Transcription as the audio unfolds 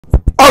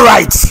All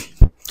right.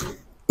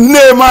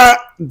 Nema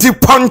the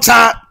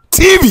Puncher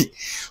TV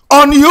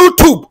on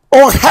YouTube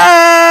or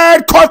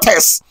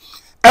headquarters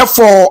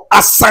for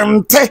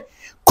Asante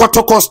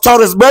Kotoko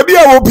stories. Baby,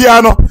 I will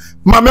piano.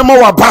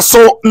 Mamema wa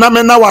baso na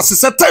mena wa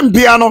sisetem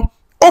piano.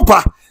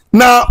 Opa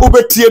na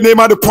ubetie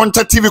Nema the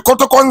Puncher TV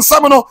Kotoko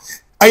nsamano.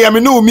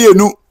 Ayaminu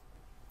mienu.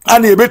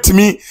 Ani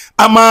ebetimi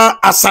ama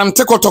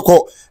Asante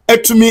Kotoko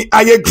etumi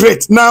aye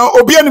great. Now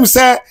obianim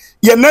say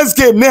your next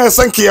game near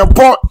Sanki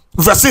Airport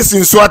versus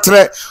in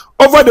Suatre.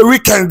 Over the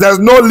weekend, there's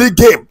no league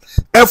game.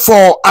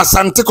 For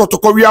Asante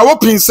Kotoko, we are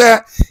hoping, say,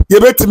 you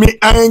better me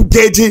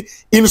engage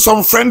in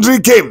some friendly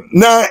game.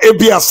 Na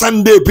ebi a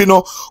Sunday,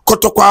 pino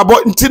Kotoko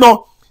about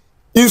intino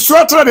in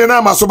Suatra de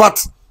Nama so but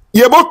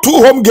you about 2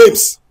 home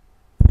games.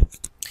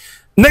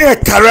 Na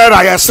Carrera,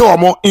 I saw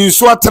more in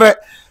Suatre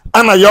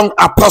and a young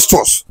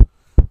apostles.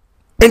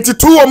 Into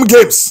 2 home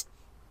games.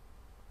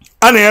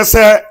 And I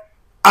say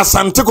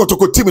Asante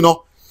Kotoko team,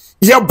 no.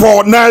 Ye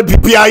ball na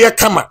bibia ye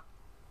kama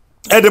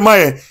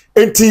edemaye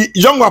enti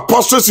young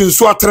apostles in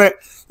Suatre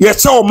ye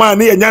che o man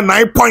ye nya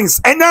 9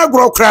 points enya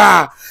agro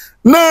kra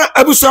na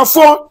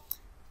abusuafo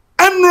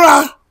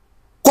enra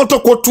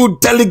Kotoko to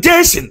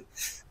delegation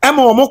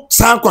ema omo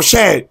san ko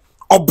share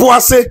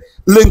oboase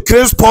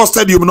Linkres Sports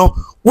Stadium no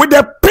with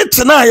the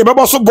pitch na ye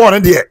bebo so ball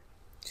there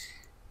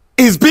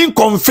is being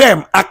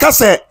confirmed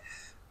akase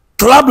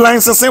club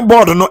licensing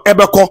board no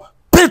ebeko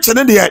pitch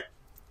ne there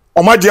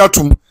omaji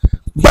atum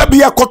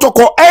Babia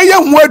Kotoko eye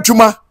hu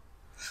adwuma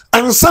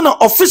ansana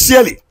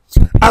officially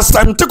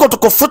Asante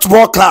Kotoko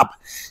Football Club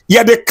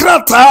ya de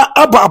krata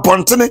aba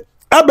abontene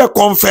abe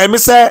confirm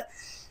say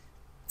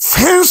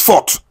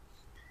henceforth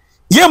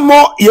ye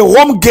mo ye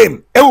home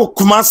game e wo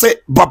Kumase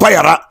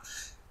Babayara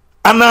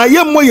ana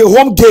ye mo ye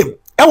home game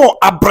e wo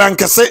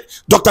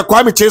Abrankese Dr.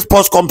 Kwame Chase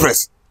Sports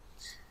Complex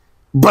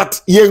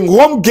but ye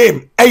home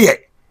game eye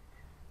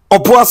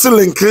Opoase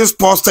Linkres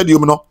Sports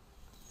Stadium no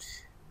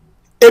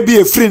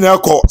ebi free na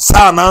ko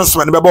sa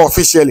announcement be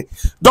officially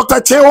Dr.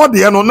 Chewo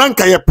de no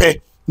nanka ye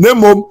pe na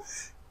mom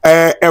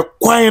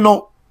kwan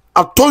no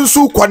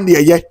atonsu kwan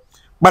de ye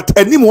but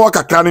anim ho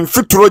kakra no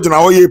fitro gina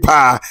ho ye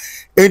pa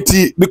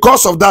enti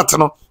because of that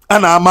no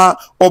ana ama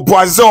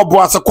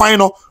oboase kwan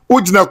no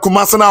ugina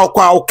Kumase na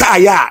akwa oka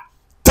ya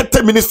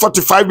 30 minutes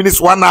 45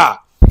 minutes 1 hour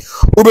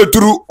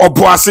obeturu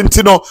oboase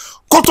enti no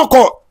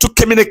Kotoko to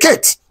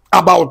communicate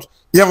about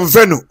your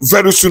venue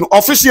very soon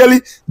officially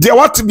there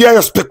what to be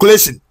a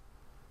speculation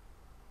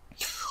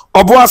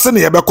Oboase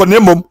ne yebeko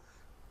nemom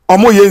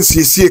omo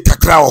yensiesie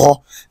kakra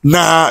ho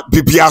na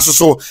bibia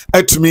so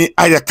atumi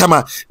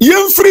ayekama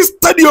yemfree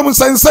stadium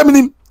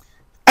sansamnim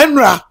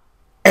enra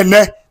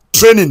ene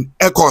training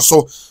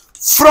ekoso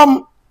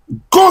from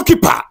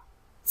goalkeeper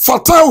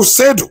Fatau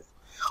Sedu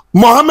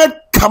Mohamed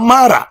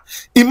Kamara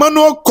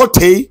Emmanuel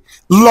Kote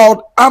Lord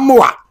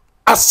Amwa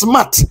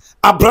Asmat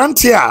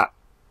Abrantia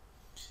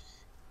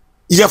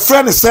your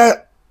friend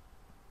said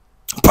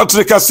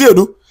Patrick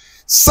Asiedu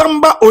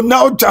Samba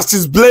Onao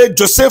Justice Blade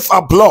Joseph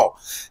Ablo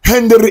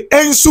Henry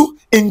Ensu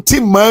Inti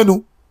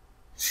Manu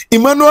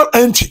Emmanuel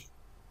Enchi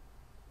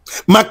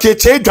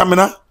Makeche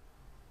Jamina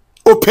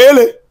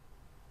Opele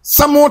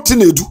Samo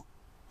Tinedu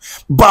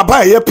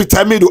Baba Ye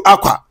Pitamidu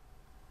Aqua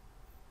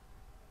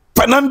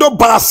Fernando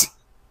Basi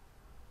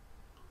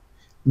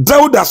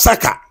Dauda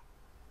Saka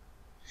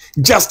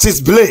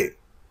Justice Blade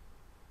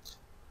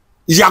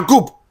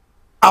Yakub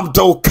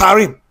Abdul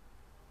Karim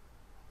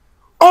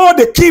all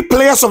the key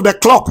players of the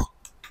club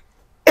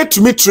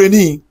etumi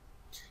training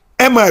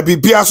ema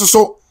bibia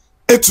so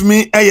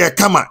etumi eye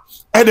kama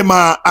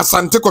edema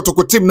Asante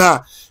Kotoko team na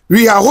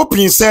we are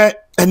hoping say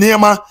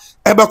enema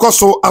ebeko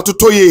so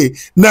atotoye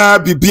na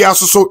bibia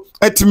so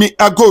etumi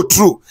go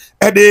through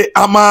ede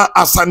ama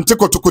Asante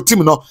Kotoko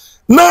team no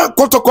na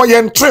Kotoko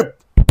yen trip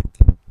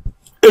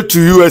to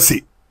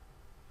USA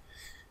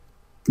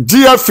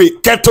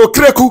GFA Keto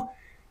Kreku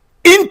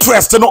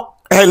interest no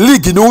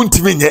league no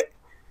ntimi nye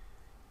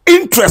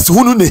interest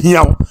hunu ne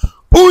hiaw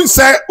un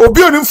say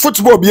obi onim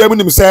football bi am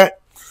nim say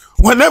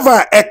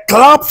whenever a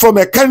club from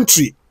a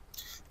country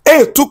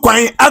to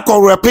kwan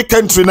akọ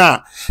country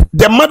na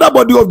the mother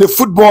body of the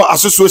football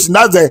association,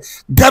 that's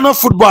the Ghana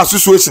Football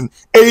Association,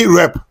 a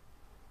rep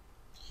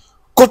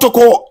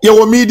Kotoko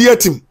your media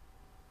team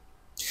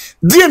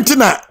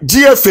dientina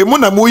GFA mo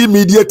na mo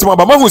media team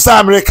aba mo sa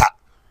America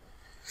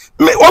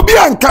me obi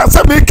anka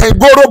say me kan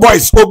Goro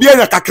boys obi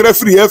anya kakra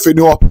free efe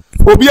ni ho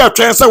obi a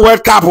twen say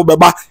World Cup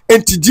beba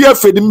enti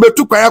GFA di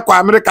mbetu kwan akwa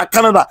America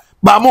Canada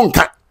ba mo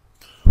nka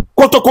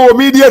Kotoko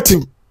media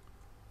team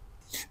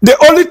the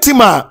only team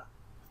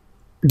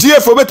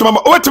GFA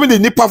betuma the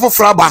nipa for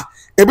fraba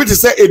ebi to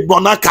say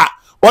Edmonaka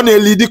on a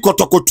lead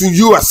Kotoko to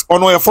US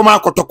on a former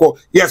Kotoko.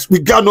 Yes, we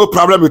got no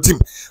problem with him.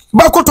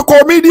 But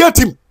Kotoko media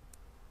team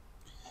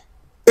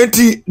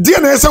enti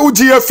DNS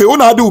GFA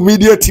una do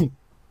media team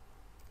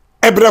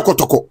Ebre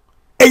Kotoko.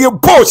 And you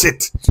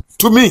bullshit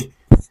to me.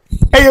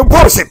 And you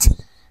bullshit.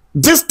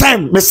 This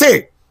time, me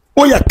say,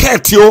 oh ya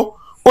cat yo,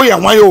 oh ya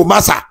wayo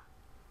masa.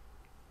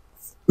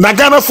 Na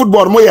Ghana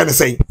football mo ya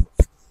say.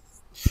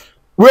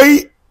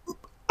 We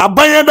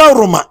abanyada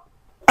Roma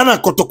ana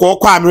Kotoko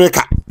kwa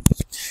America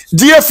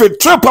DFA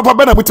trip papa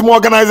be na mutim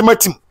organize my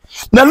team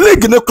na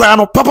league ne kra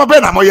no papa be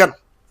na moye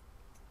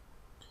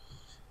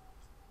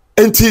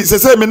enti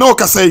se me no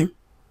ka say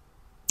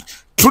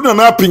true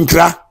na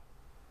pinkra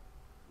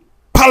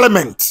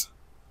Parliament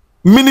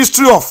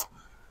Ministry of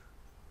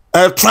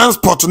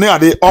Transport ne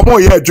ade omo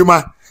ye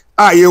adwuma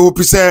a ye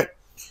hope say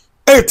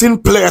 18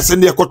 players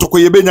in the Kotoko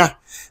yebenya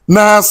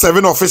na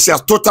 7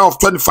 officials total of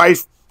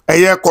 25 a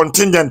year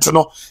contingent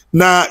no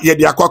na ye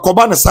de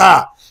akwakoba ne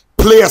sa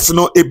players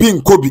no ebi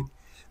nkobi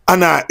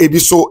ana ebi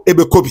so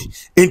ebe kobi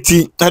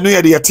enti anu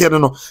ye de yete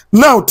no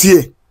now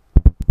tie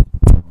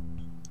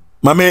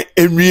mame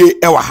enwie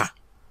ewa ha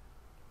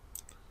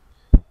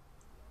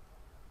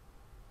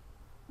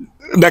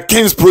the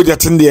Kings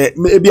project in there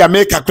maybe I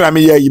make a crime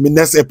here in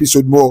next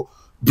episode more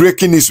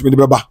breaking news with the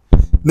baba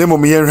name of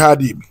me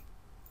hadi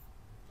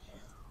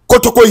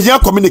Kotoko here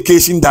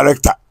communication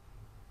director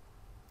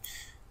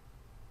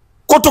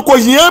Kotoko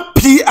here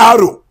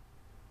PRO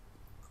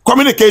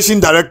communication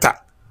director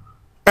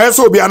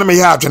also be anime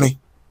here adwene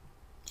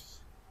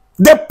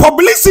the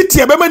publicity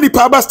abema ni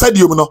Paba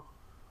Stadium no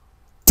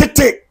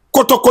tete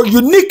Kotoko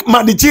unique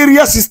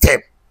managerial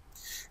system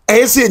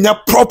ese nya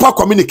proper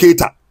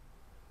communicator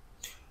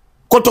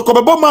Kotoko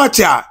bebo match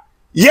a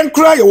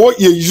yenkra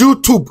ye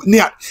YouTube ni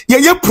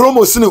ye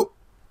promos no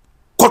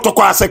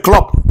Kotoko as a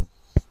club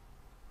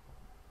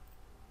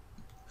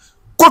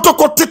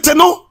Kotoko tete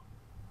no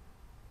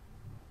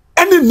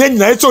any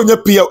nenya eso onye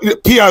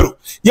PR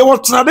ye wo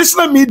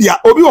traditional media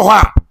obi wo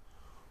ha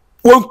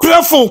won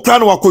kra phone kra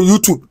no wako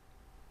YouTube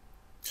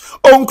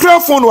on kra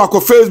phone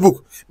wako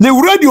Facebook ne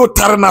radio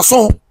tarana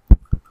so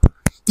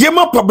ye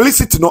ma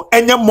publicity no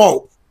enye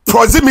more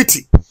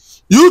proximity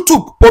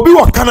YouTube obi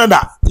wo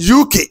Canada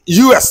UK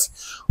US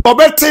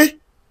obete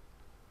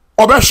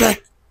obehwe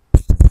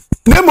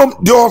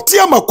nemom de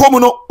otia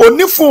makom no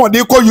oni phone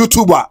de ko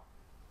YouTube a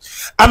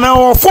ana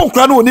o phone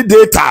kra no oni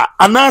data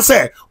ana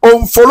se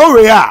on follow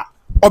we a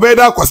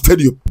obeda ko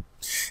stadium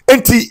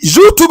enti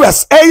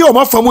YouTubers eyo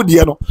mafamu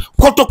de no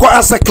Kotoko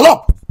as a club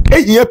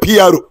ehia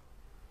PRO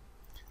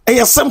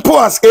eya simple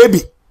as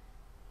AB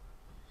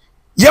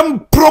yem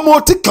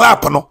promote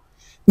club no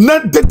na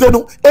dede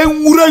no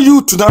enwura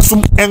youth na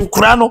sum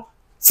enkra no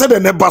se de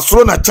ne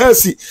Barcelona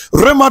Chelsea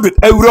Real Madrid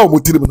ewura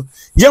omotirim no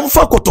yem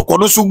fa Kotoko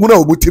no so ngura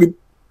omotirim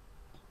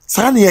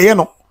sa ne ye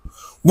no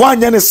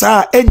wanya ne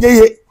sa enye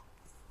ye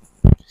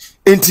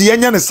enti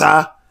yenya ne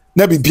sa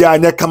na bibia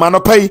anya kama no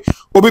pai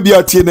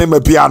obibia tie na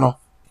mabia no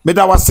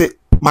meda wase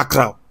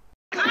makra